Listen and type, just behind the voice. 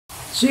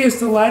She is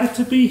delighted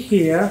to be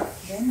here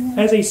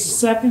as a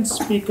second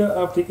speaker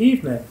of the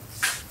evening.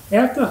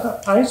 After her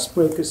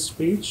icebreaker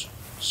speech,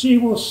 she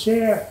will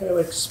share her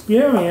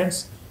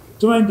experience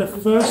during the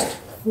first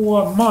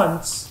 4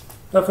 months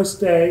of her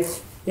stay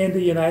in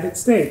the United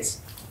States.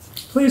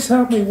 Please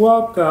help me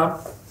welcome,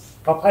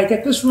 I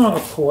get this wrong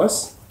of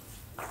course,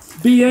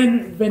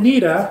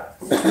 Bienvenida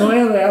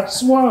Noelia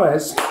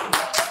Suarez.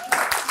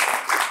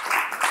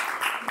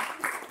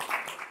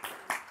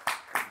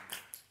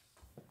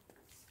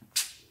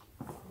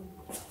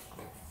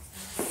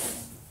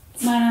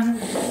 Madam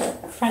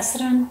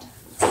President,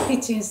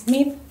 P.T.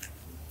 Smith,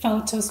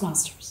 fellow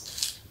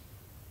Toastmasters.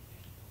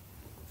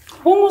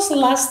 When was the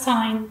last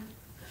time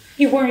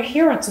you were a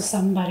hero to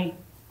somebody?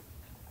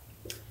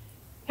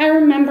 I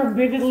remember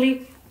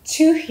vividly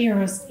 2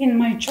 heroes in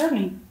my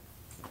journey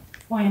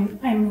when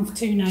I moved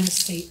to the United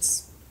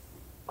States.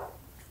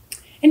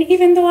 And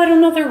even though I don't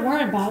know their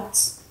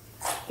whereabouts,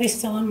 they're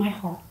still in my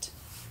heart.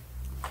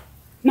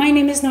 My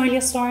name is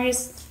Noelia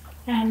Suarez,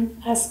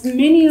 and as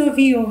many of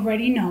you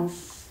already know,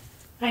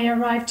 I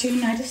arrived to the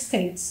United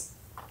States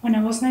when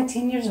I was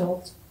 19 years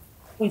old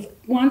with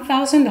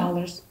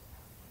 $1,000,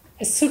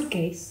 a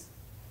suitcase,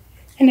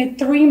 and a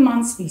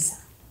 3-month visa.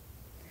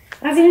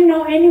 I didn't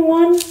know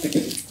anyone,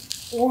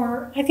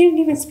 or I didn't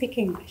even speak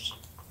English.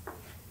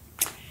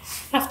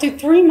 After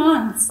 3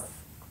 months,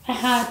 I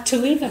had to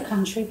leave the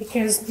country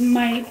because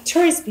my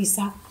tourist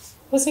visa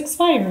was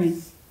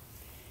expiring.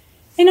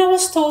 And I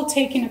was told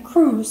taking a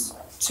cruise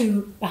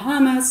to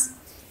Bahamas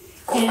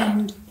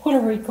and Puerto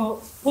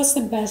Rico was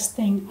the best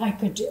thing I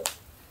could do.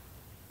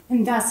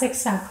 And that's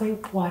exactly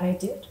what I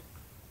did.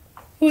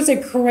 It was a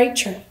great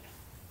trip.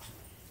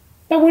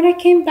 But when I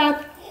came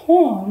back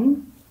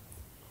home,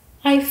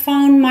 I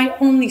found my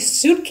only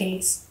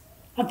suitcase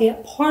at the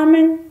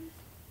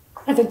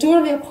door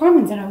of the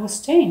apartment that I was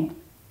staying.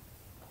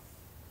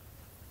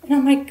 And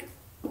I'm like,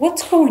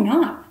 what's going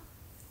on?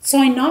 So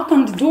I knock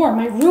on the door.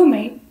 My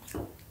roommate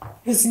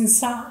was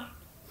inside.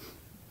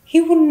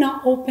 He would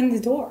not open the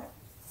door.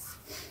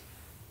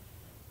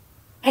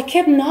 I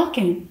kept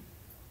knocking,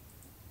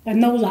 but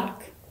no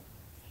luck.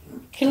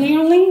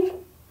 Clearly,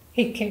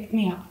 he kicked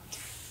me out.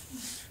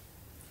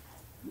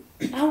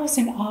 I was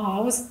in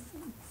awe.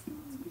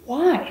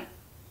 Why?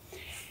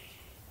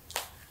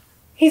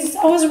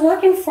 I was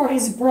working for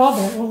his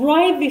brother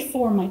right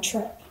before my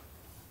trip,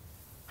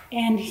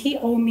 and he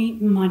owed me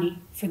money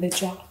for the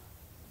job.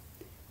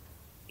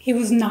 He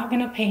was not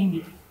going to pay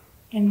me,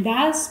 and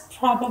that's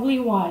probably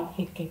why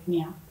he kicked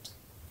me out.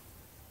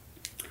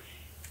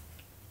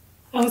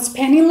 I was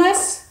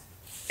penniless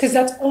because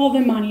that's all the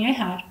money I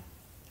had,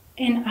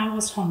 and I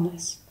was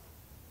homeless.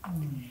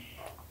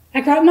 I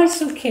grabbed my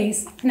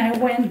suitcase and I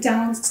went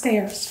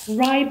downstairs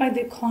right by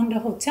the condo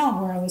hotel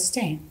where I was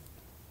staying.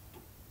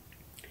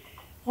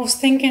 I was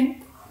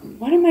thinking,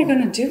 what am I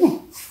going to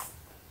do?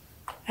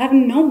 I have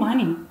no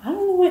money. I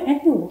don't know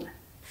anyone.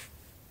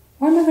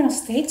 Where am I going to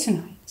stay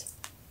tonight?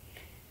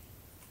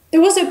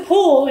 There was a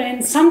pool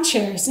and some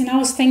chairs, and I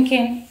was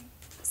thinking,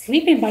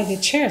 sleeping by the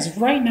chairs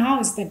right now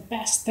is the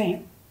best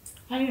thing.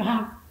 I don't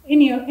have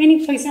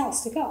any place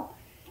else to go.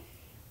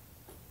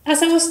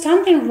 As I was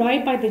standing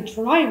right by the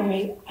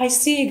driveway, I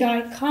see a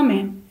guy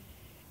coming.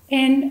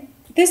 And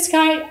this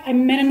guy, I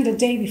met him the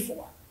day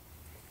before.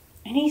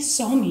 And he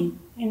saw me,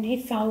 and he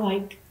felt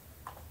like,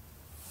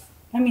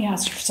 let me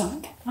ask you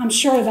something. I'm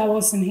sure that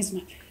was in his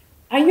mind.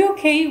 Are you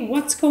okay?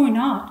 What's going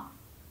on?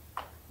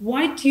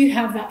 Why do you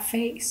have that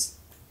face?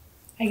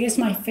 I guess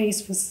my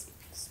face was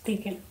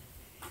speaking.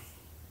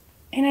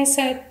 And I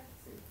said,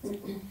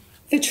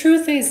 the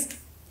truth is,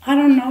 I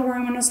don't know where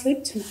I'm going to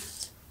sleep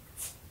tonight.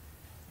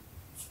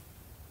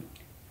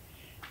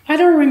 I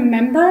don't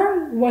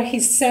remember what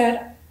he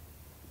said,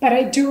 but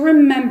I do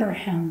remember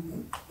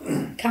him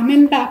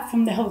coming back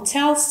from the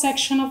hotel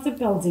section of the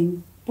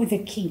building with a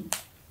key.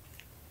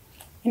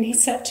 And he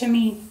said to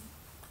me,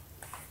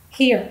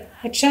 here,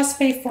 I just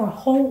paid for a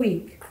whole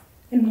week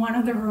in one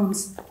of the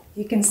rooms.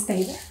 You can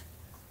stay there.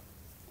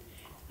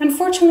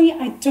 Unfortunately,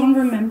 I don't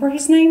remember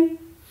his name,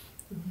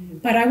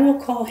 but I will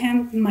call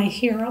him my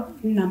hero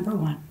number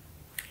 1.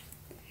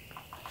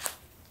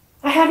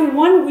 I had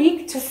 1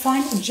 week to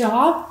find a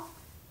job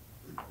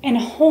and a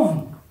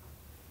home,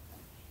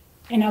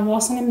 and I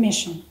was on a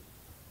mission.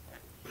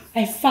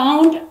 I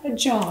found a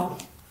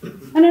job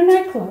in a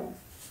nightclub,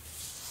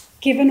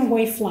 giving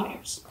away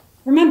flyers.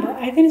 Remember,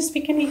 I didn't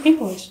speak any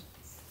English.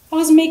 I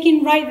was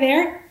making right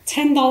there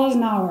 $10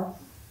 an hour.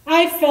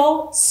 I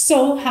felt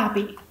so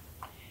happy.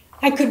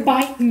 I could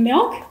buy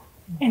milk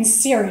and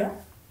cereal.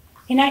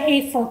 And I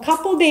ate for a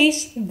couple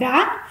days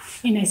that,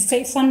 and I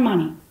saved some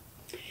money.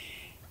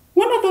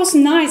 One of those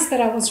nights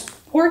that I was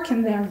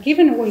working there,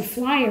 giving away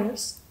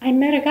flyers, I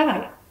met a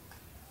guy.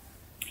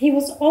 He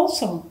was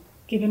also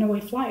giving away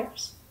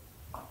flyers.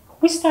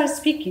 We started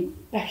speaking,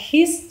 but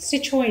his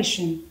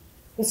situation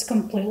was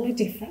completely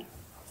different.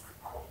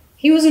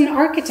 He was an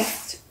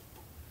architect.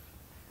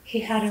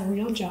 He had a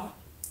real job,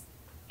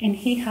 and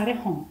he had a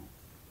home.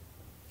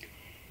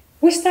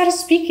 We started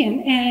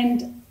speaking,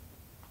 and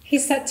he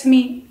said to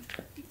me,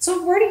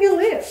 so where do you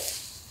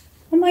live?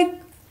 I'm like,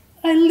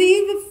 I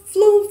live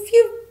a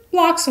few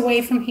blocks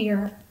away from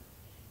here,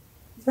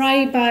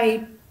 right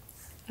by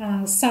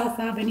South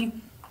Avenue.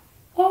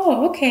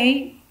 Oh,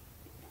 okay.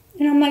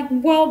 And I'm like,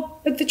 well,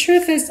 but the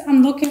truth is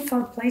I'm looking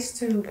for a place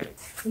to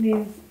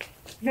live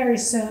very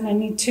soon. I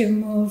need to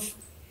move.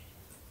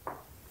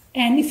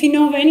 And if you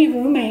know of any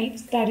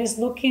roommate that is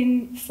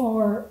looking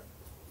for,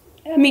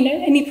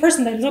 any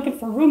person that is looking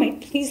for a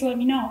roommate, please let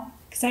me know,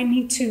 because I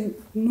need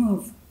to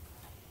move.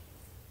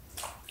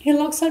 He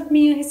looks at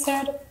me and he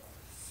said,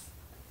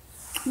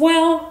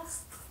 well,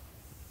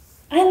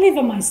 I live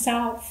by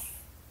myself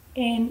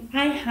and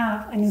I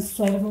have an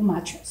inflatable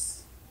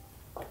mattress.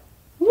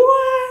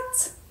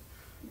 What?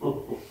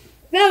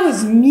 That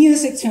was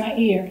music to my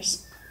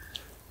ears.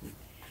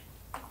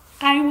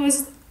 I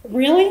was,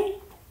 really?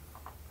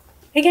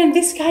 Again,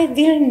 this guy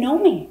didn't know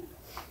me.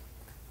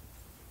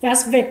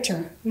 That's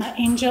Victor, my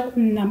angel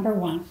number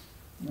one.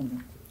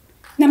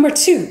 Number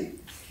two,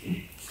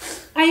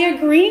 I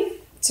agreed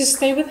to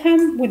stay with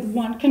him with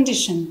one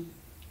condition.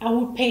 I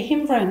would pay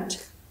him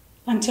rent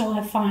until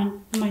I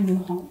find my new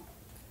home.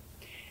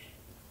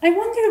 I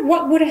wondered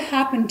what would have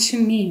happened to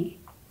me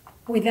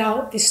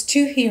without these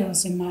two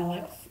heroes in my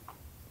life.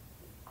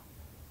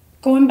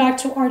 Going back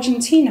to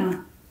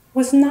Argentina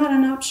was not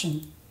an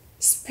option,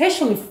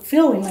 especially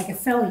feeling like a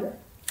failure.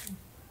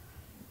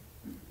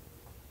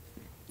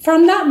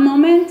 From that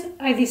moment,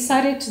 I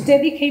decided to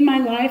dedicate my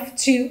life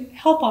to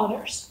help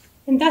others,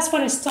 and that's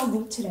what I still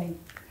do today.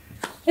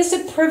 It's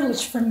a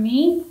privilege for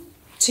me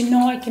to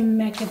know I can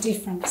make a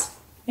difference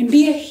and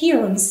be a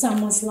hero in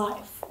someone's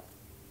life.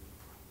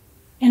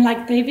 And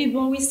like David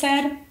Bowie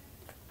said,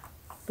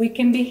 we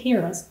can be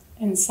heroes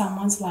in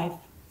someone's life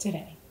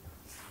today.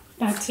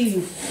 Back to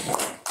you.